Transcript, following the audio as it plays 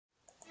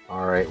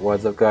Alright,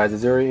 what's up guys,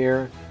 it's Zuri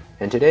here,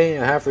 and today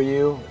I have for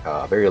you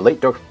a very late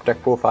deck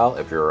profile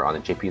if you're on the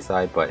JP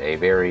side, but a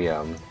very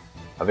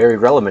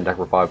relevant deck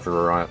profile if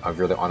you're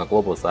on the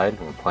global side.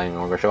 We're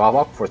going to show off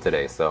Aquaforce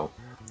today. So,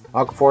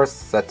 Aquaforce,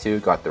 set 2,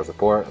 got their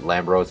support,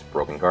 LAMBROS,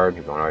 broken card,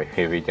 if you already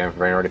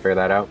figured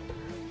that out.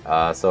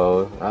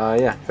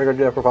 Yeah, figured to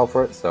do that profile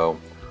for it, so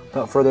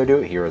without further ado,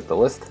 here is the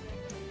list.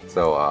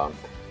 So,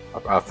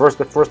 first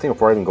thing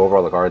before I even go over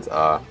all the cards,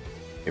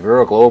 if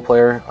you're a global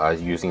player,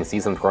 you can see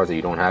some cards that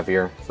you don't have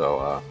here. So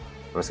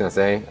I'm just gonna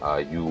say,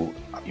 you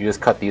just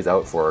cut these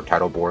out for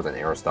title boards and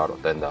Aristotle.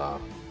 Then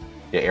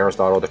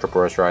Aristotle, the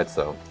triple stride.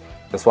 So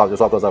just swap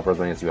those out for as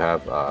many as you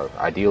have.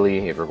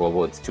 Ideally, if you're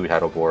global, it's 2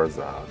 title boards,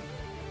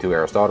 2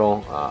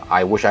 Aristotle.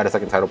 I wish I had a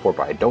second title board,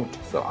 but I don't.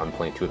 So I'm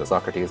playing 2 of the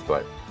Socrates.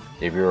 But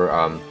if you're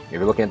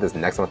looking at this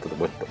next one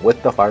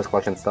with the Fires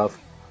Collection stuff,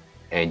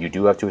 and you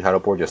do have 2 title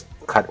boards, just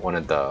cut one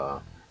of the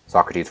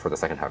Socrates for the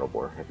second title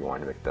board if you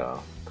want to make the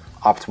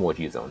optimal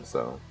G zone.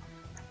 So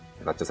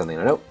that's just something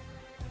to note.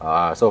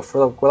 Without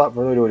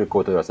further ado, we'll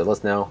go through the rest of the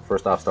list now.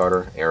 First off,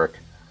 starter Eric,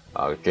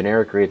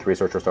 generic grade 3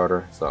 searcher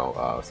starter. So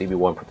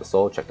CB1, put the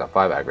soul, check that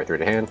 5, add grade 3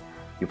 to hand.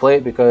 You play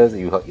it because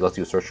it lets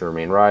you search your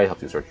main ride,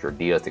 helps you search your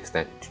Diaz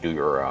to do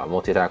your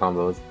multi attack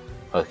combos.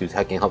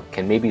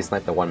 Can maybe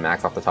snipe the 1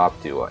 max off the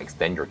top to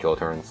extend your kill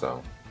turn.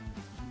 So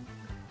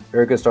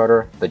very good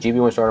starter. The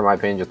GB1 starter, in my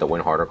opinion, just a win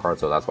harder card.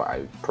 So that's why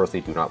I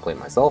personally do not play it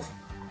myself.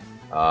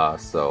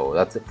 So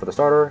that's it for the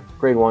starter.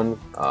 Grade 1,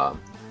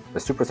 the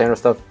super standard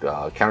stuff,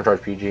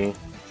 countercharge PG,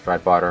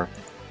 stride fodder.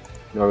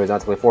 No reason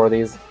not to play 4 of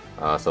these.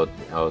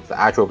 The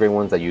actual grade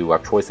ones that you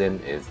have choice in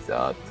is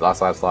the last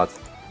 5 slots.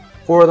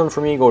 4 of them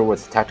for me go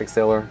towards Tactics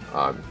Sailor.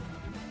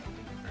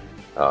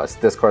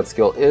 This card's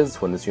skill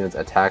is when this unit's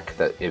attack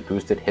that it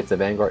boosted hits a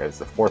Vanguard. If it's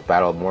the 4th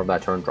battle, more of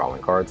that turn, draw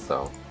 1 card.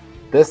 So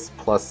this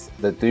plus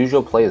the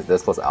usual play is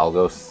this plus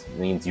Algos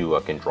means you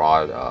can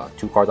draw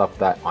 2 cards off of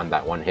that on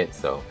that 1 hit.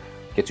 So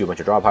gets you a bunch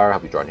of draw power,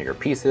 help you draw into your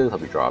pieces,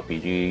 help you draw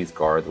PGs,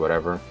 guards,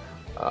 whatever.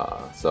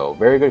 So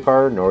very good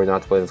card, no reason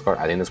not to play this card.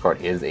 I think this card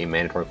is a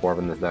mandatory 4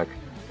 in this deck.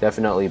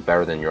 Definitely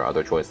better than your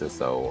other choices,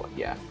 so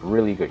yeah,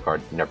 really good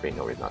card, never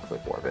no reason not to play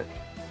 4 of it.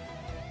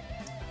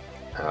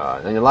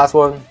 Then the last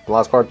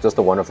card, just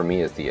the one for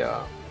me is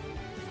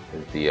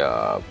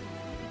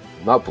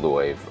not Blue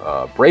Wave,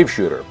 Brave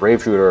Shooter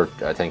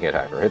 10k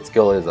attacker. Hit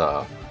skill is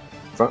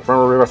front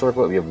row rear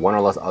circle. If you have 1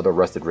 or less other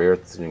rested rear,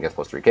 it's going to get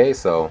plus 3k,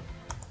 so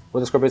what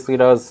this card basically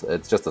does,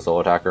 it's just a solo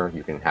attacker.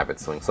 You can have it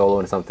swing solo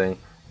into something.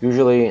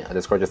 Usually,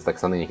 this card just like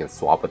something you can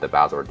swap with the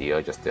Baz or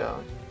Dia just to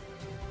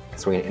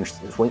swing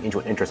into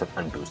an intercept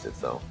unboosted.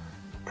 So,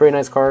 pretty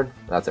nice card.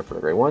 That's it for the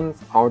grade 1s.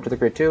 On to the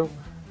grade 2.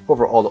 Go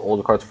over all the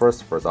older cards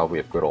first. First off, we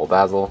have good old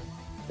Basil.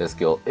 His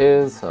skill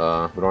is, we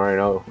don't already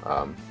know.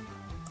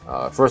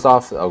 First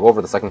off, I'll go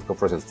over the second skill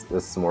first.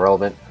 This is more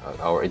relevant,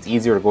 or it's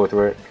easier to go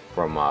through it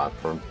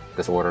from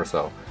this order.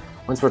 So,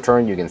 once per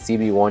turn, you can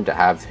CB1 to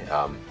have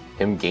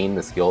him gain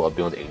the skill of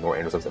being able to ignore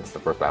intercepts if it's the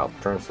 1st battle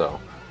turn. So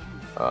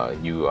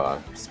you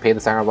just pay the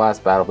Sanger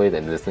Blast, Battle Blade,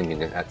 and this thing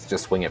can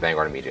just swing at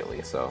Vanguard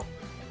immediately. So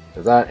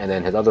there's that, and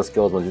then his other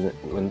skills,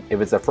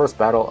 if it's the 1st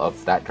battle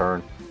of that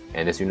turn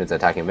and this unit's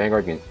attacking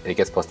Vanguard, it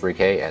gets plus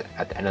 3k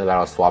at the end of the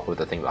battle, swap with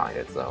the thing behind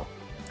it. So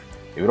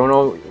if you don't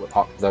know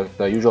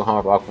the usual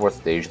combo for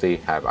Aquaforce, they usually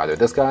have either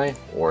this guy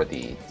or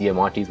the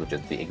Diamantes, which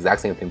is the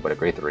exact same thing but a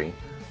grade 3.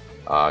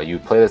 You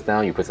play this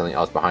down, you put something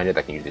else behind it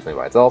that can usually swing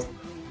by itself.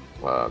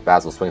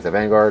 Basil swings at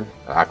Vanguard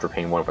after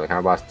paying 1 for the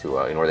counterblast to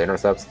ignore the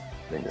intercepts.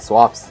 Then the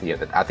swaps, you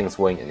have that thing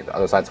swing and the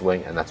other side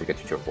swing, and that's what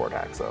gets you to a 4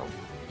 attack. So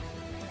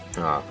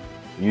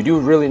you do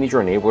really need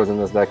your enablers in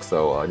this deck,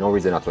 so no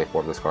reason not to play 4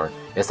 of this card.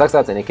 It sucks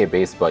that it's an AK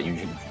base, but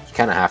you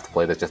kind of have to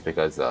play this just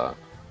because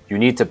you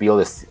need to be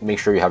able to make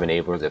sure you have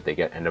enablers if they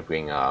end up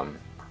being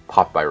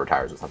popped by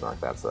retires or something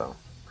like that. So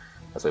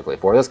that's why we play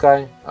 4 of this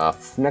guy.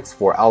 Next,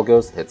 for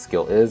Algos, his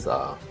skill is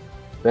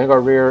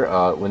Vanguard rear,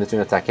 when this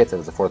unit attack hits, if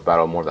it's the 4th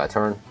battle, more of that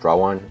turn, draw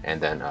 1, and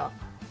then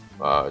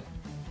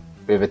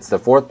if it's the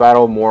 4th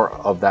battle, more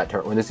of that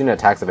turn, when this unit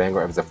attacks the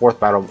Vanguard, if it's the 4th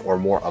battle or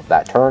more of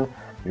that turn,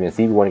 you can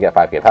see we want to get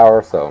 5k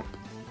power. So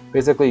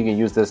basically you can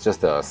use this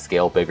just to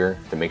scale bigger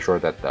to make sure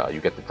that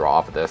you get the draw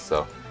off of this.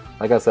 So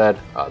like I said,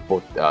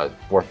 both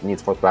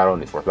needs 4th battle,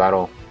 needs 4th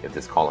battle. If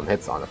this column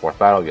hits on the 4th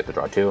battle, you get to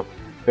draw 2.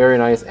 Very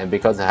nice, and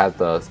because it has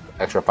the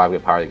extra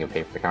 5k power you can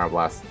pay for the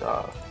counterblast,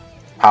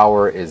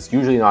 power is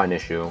usually not an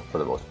issue for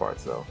the most part,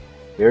 so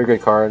very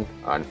good card.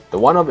 The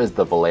one of is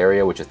the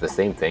Valeria, which is the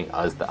same thing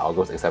as the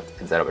Algos, except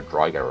instead of a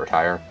draw, you gotta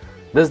retire.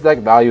 This deck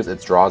values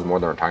its draws more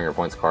than retiring your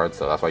points cards,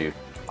 so that's why you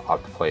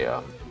opt to play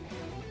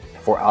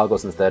 4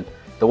 Algos instead.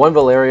 The one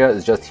Valeria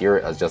is just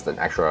here as just an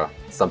extra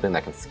something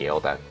that can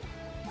scale that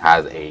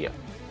has a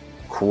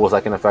cool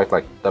second effect.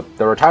 Like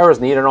the retire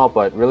is neat and all,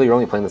 but really you're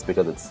only playing this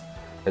because it's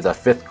a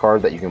 5th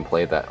card that you can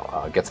play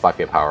that gets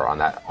 5k power on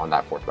that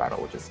 4th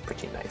battle, which is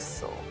pretty nice.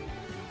 So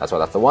that's why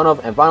that's the one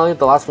of. And finally,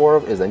 the last 4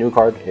 of is a new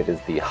card. It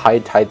is the High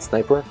Tide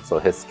Sniper. So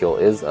his skill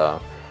is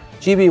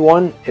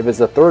GB1. If it's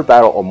the 3rd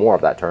battle or more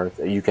of that turn,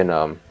 you can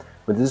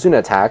when this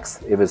unit attacks,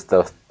 if it's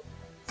the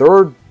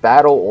third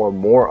battle or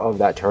more of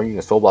that turn, you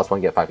can Soul Blast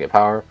 1, get 5k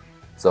power.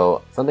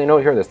 So something to note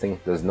here, this thing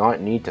does not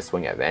need to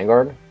swing at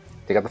Vanguard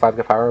to get the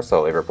 5k power.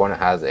 So if your opponent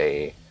has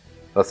a,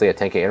 let's say a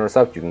 10k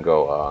intercept, you can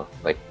go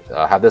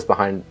have this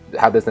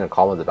in a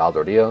column as a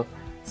Battledore Dia,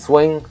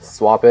 swing,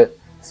 swap it,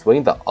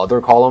 swing the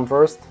other column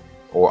first,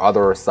 or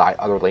other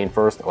lane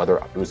first,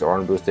 whether boosted or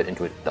unboosted,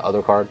 into the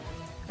other card,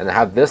 and then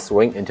have this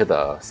swing into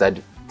the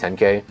said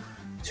 10k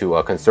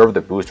to conserve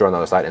the booster on the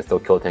other side and still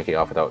kill 10k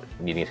off without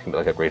needing to be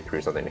like a grade 3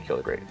 or something to kill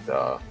the grade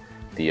the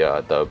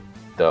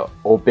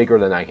bigger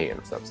than 9k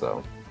intercept.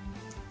 So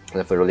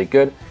that's really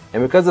good.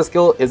 And because the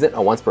skill isn't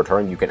a once per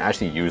turn, you can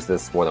actually use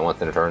this more than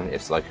once in a turn.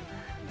 It's like,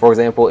 for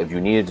example, if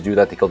you needed to do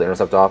that to kill the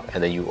intercept off,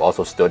 and then you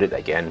also stood it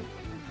again,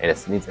 and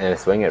it's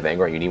swinging at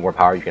Vanguard, you need more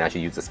power, you can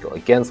actually use the skill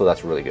again, so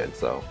that's really good.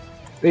 So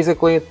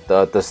basically,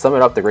 to sum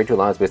it up, the grade 2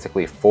 line is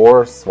basically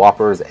 4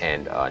 swappers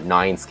and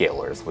 9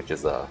 scalers, which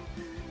is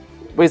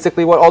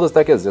basically what all this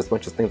deck is, just a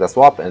bunch of things that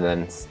swap, and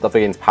then stuff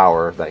against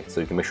power, so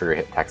you can make sure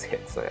your attacks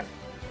hit. So yeah,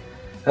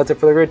 that's it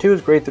for the grade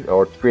 2s. Grade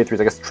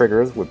 3s, I guess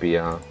triggers would be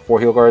 4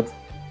 heal guards.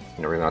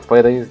 No reason not to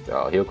play these.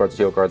 Heal guards,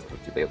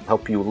 they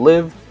help you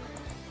live.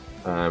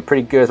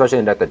 Pretty good, especially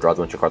in a deck that draws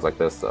a bunch of cards like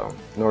this, so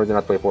no reason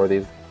not to play 4 of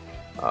these.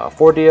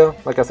 4 Dia,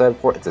 like I said,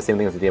 it's the same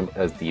thing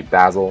as the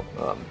Basil.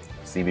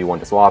 CB1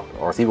 to swap,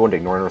 or CB1 to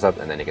ignore intercept,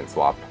 and then it can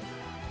swap.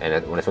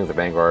 And when it swings to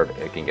Vanguard,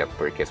 it can get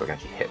 3k, so it can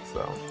actually hit.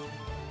 So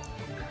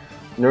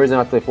no reason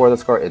not to play 4 of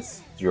this card.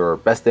 It's your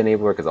best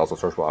enabler because also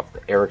searchable off the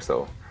Eric,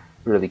 so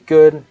really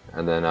good.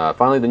 And then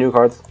finally the new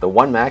cards, the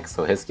 1 max,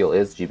 so his skill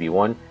is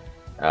GB1.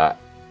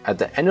 At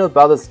the end of the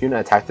battle, this unit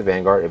attack the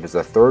Vanguard. If it's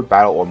a third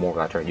battle or more of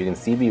that turn, you can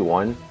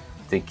CB1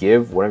 to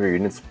give one of your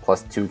units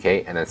plus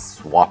 2k and then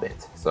swap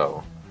it.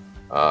 So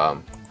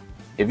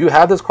if you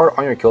have this card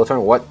on your kill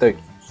turn, what the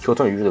kill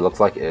turn usually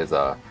looks like is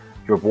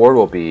your board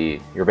will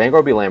be, your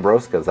Vanguard will be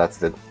Lambros, because that's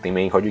the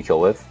main card you kill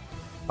with.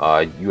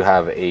 You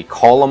have a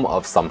column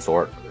of some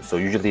sort, so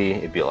usually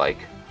it'd be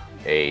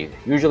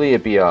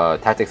a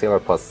Tactic Sailor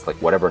plus like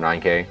whatever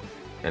 9k,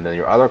 and then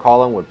your other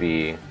column would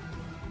be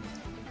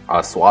a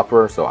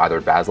swapper, so either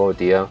Basil or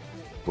Dia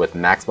with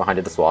max behind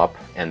it to swap,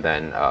 and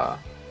then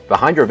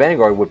behind your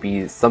Vanguard would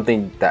be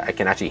something that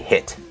can actually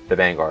hit the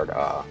Vanguard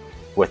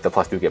with the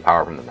plus 2k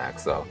power from the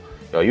max. So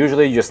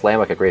usually you just slam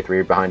like a grade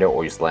 3 behind it,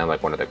 or you slam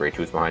like one of the grade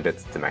 2s behind it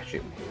to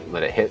actually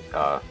let it hit.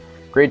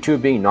 Grade 2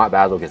 being not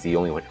Basil because he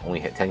only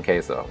hit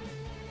 10k. So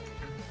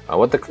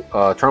what the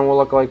turn will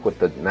look like with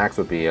the max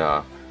would be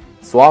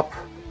swap,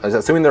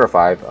 assuming there are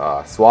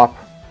 5, swap,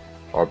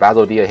 or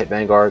Basil Dia hit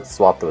Vanguard,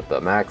 swap with the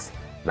max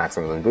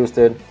swings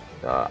unboosted.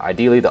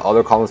 Ideally the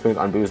other column swings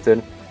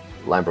unboosted.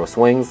 Lambro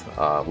swings,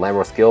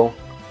 Lambro skill,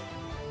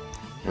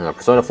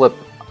 Persona flip,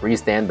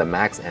 restand the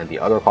max and the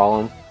other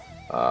column,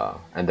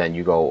 and then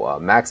you go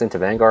max into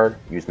Vanguard,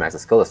 use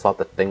max's skill to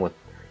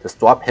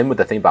swap him with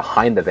the thing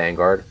behind the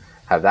Vanguard,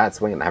 have that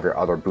swing, and have your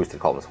other boosted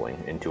column swing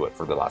into it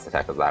for the last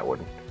attack, because that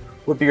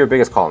would be your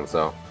biggest column.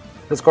 So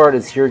this card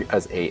is here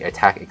as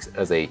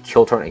a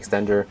kill turn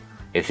extender.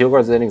 If heal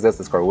guards didn't exist,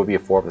 this card would be a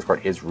 4. This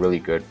card is really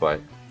good, but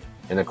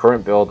in the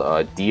current build,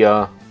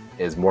 Dia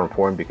is more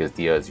important because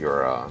Dia is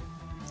your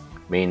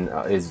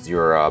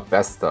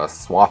best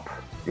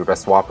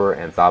swapper,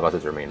 and Thavas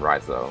is your main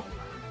ride. So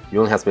you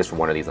only have space for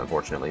one of these,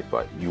 unfortunately,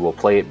 but you will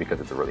play it because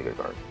it's a really good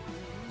card.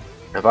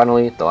 And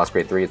finally, the last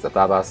grade 3 is the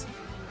Thavas.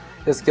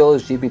 His skill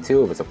is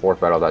GB2 if it's a 4th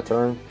battle of that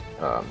turn.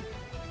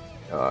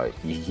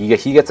 He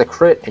gets a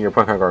crit, and your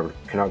opponent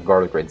cannot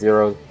guard with grade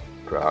 0.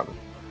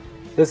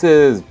 This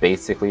is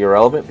basically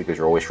irrelevant because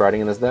you're always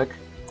striding in this deck.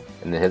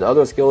 And then his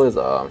other skill is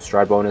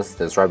stride bonus.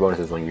 The stride bonus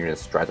is when your unit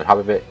strides on top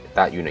of it.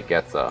 That unit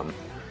gets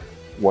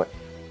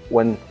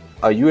when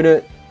a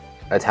unit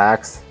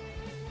attacks,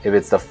 if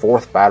it's the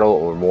 4th battle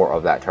or more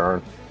of that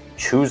turn,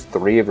 choose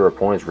 3 of your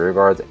opponent's rear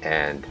guards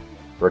and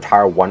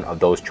retire 1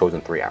 of those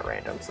chosen 3 at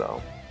random. So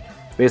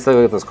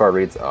basically, this card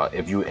reads: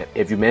 if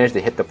you manage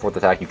to hit the 4th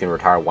attack, you can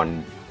retire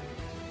one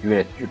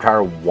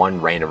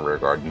random rear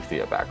guard, usually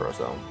a back row.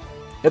 So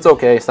it's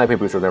okay. Sniping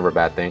booster is never a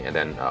bad thing, and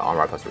then on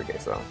ride plus 3k.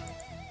 So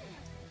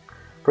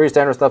pretty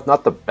standard stuff.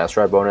 Not the best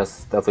stride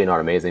bonus, definitely not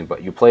amazing,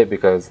 but you play it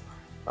because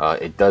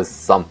it does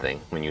something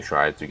when you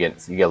stride. So you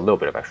get a little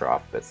bit of extra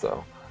off of it.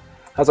 So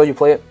that's how you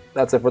play it.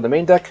 That's it for the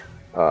main deck.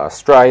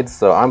 Strides.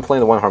 So I'm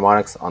playing the 1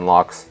 harmonics,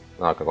 unlocks.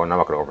 I'm not going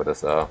to go over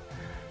this.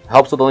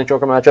 Helps with the Link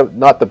Joker matchup.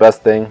 Not the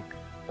best thing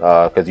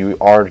because you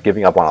are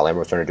giving up on a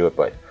Lambros turn to do it.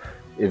 But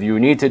if you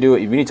need to do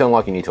it, if you need to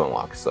unlock, you need to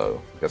unlock.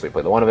 So I guess we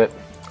play the 1 of it.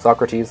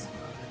 Socrates.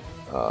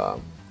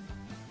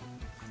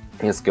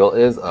 His skill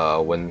is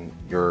when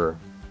your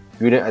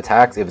unit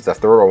attacks, if it's a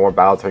 3rd or more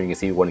battle turn, you can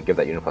see you want to give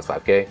that unit plus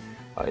 5k.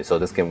 So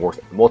this can work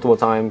multiple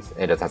times,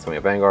 and it doesn't have to be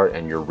a Vanguard,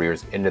 and your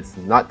rears, and it's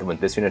not when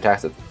this unit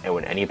attacks, it's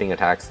when anything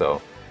attacks.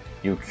 So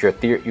you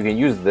can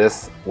use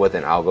this with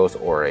an Algos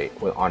or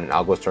on an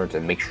Algos turn to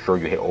make sure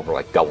you hit over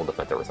like double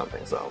defensive or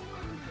something. So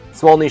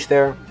small niche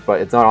there,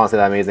 but it's not honestly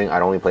that amazing.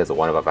 I'd only play as a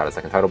 1 if I've had a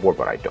 2nd title board,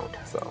 but I don't.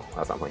 So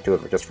that's why I'm playing 2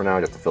 of it just for now,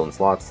 just to fill in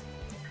slots.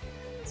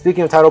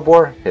 Speaking of title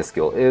board, his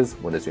skill is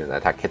when this unit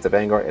attack hits a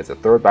Vanguard, it's a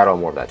 3rd battle or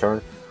more of that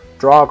turn.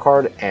 draw a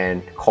card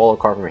and call a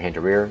card from your hand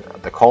to rear.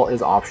 The call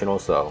is optional,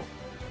 so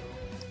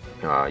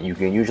you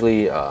can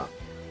usually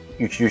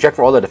you check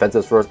for all the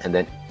defensives first, and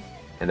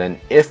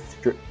then if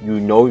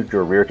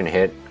your rear can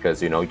hit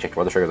because you checked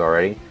for other triggers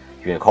already,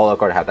 you can call a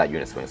card to have that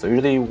unit swing. So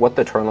usually what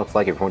the turn looks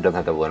like if your opponent doesn't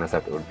have double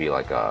intercept, it would be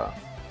like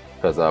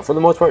because for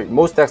the most part,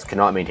 most decks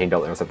cannot maintain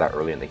double intercept that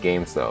early in the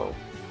game. So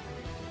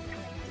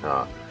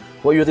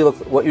what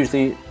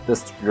usually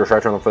your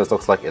strat turn for this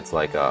looks like, it's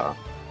like a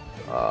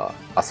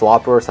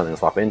swapper, something to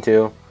swap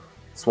into,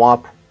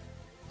 swap.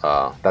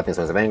 That thing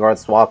swings at Vanguard,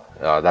 swap.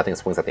 That thing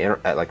swings at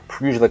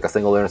usually like a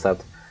single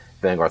intercept.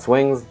 Vanguard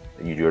swings.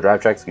 You do your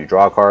drive checks. You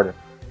draw a card,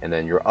 and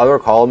then your other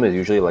column is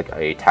usually like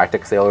a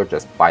tactic sailor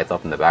just by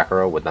itself in the back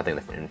row with nothing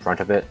in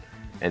front of it.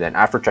 And then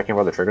after checking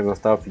for the triggers and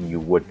stuff, you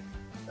would,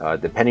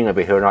 depending on if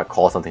it hit or not,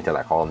 call something to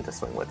that column to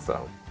swing with.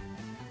 So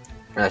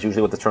that's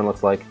usually what this turn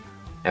looks like.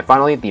 And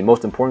finally, the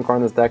most important card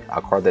in this deck, a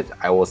card that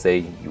I will say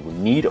you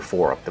need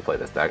 4 of to play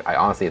this deck. I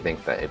honestly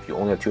think that if you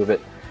only have 2 of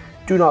it,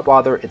 do not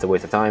bother. It's a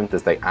waste of time.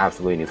 This deck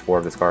absolutely needs 4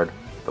 of this card,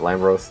 the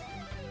LAMBROS.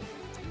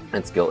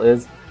 And skill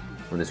is,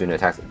 when this unit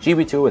attacks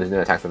GB2 and this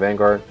unit attacks the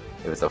Vanguard,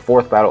 if it's a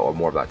 4th battle or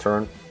more of that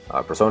turn,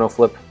 Persona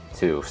flip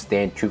to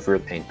stand 2 for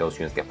it, and those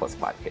units get plus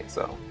 5k.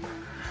 So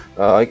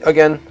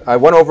again, I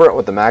went over it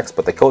with the max,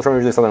 but the kill turn is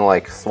usually something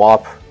like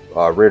swap,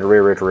 rear to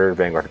rear, rear to rear,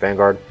 Vanguard to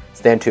Vanguard,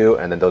 stand 2,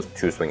 and then those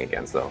 2 swing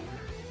again. So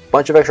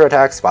bunch of extra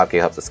attacks, 5k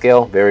helps the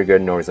scale, very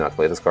good, no reason not to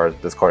play this card.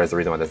 This card is the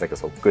reason why this deck is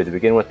so good to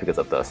begin with, because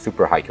of the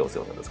super high kill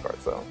ceiling of this card.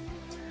 So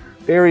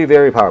very,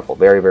 very powerful,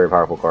 very, very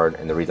powerful card,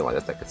 and the reason why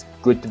this deck is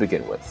good to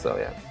begin with. So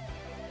yeah.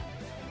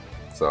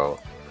 So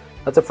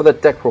that's it for the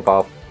deck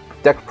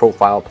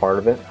profile part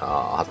of it.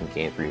 I'll have some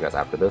games for you guys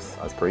after this,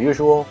 as per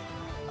usual.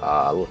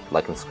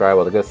 Like and subscribe,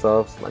 all the good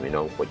stuff. Let me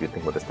know what you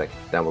think about this deck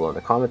down below in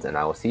the comments, and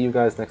I will see you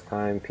guys next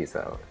time. Peace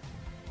out.